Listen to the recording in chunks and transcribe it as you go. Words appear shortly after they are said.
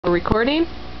Recording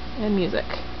and music.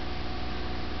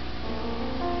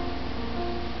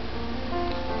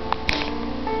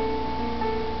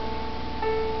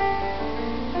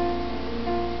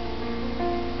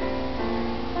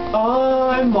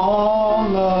 I'm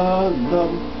all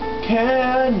alone,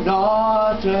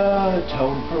 cannot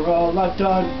atone for all I've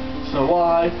done, so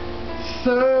I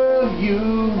serve you,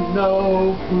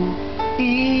 know who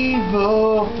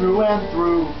evil through and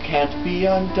through can't be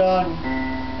undone.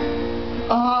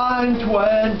 I'm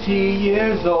 20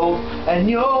 years old, and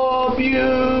you're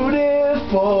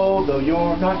beautiful, though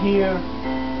you're not here.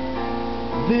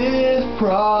 This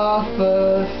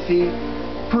prophecy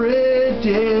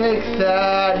predicts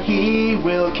that he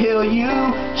will kill you,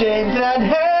 James and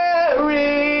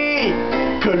Harry.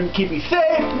 Couldn't keep you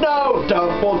safe, no,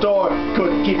 Dumbledore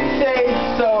couldn't keep you safe,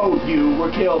 so you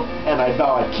were killed, and I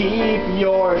vow I'd keep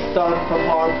your son from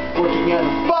harm, working as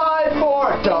a spy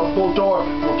for Dumbledore,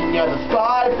 working as a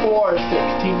spy for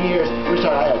 16 years, wish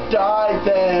I had died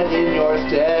then in your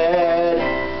stead.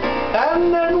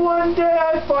 And then one day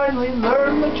I finally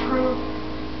learned the truth,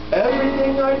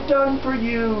 everything I'd done for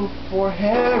you, for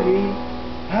Harry,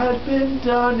 had been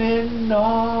done in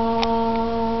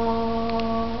all.